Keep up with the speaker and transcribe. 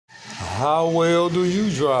How well do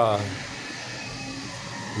you drive?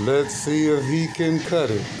 Let's see if he can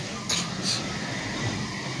cut it.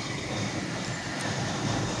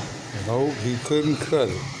 Nope, he couldn't cut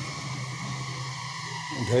it.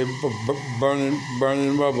 They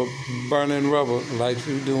burning rubber like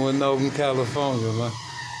you doing over in California, man.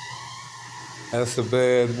 That's a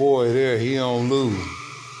bad boy there. He don't lose.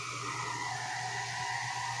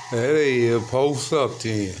 There he is, post up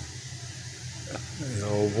then. The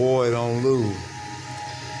old boy don't lose.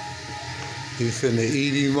 He finna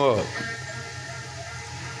eat him up.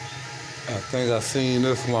 I think I seen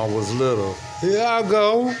this when I was little. Here I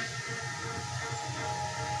go.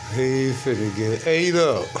 He finna get ate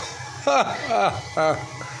up.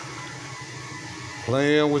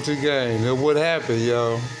 Playing with the game. That's what happened,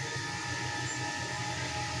 y'all.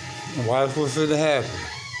 Watch what's finna happen.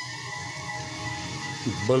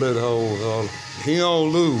 Bullet holes. He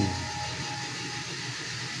don't lose.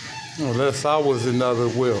 Unless I was another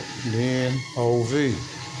whip. Then OV.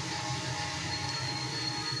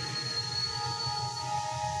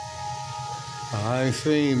 I ain't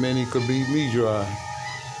seen many could beat me dry.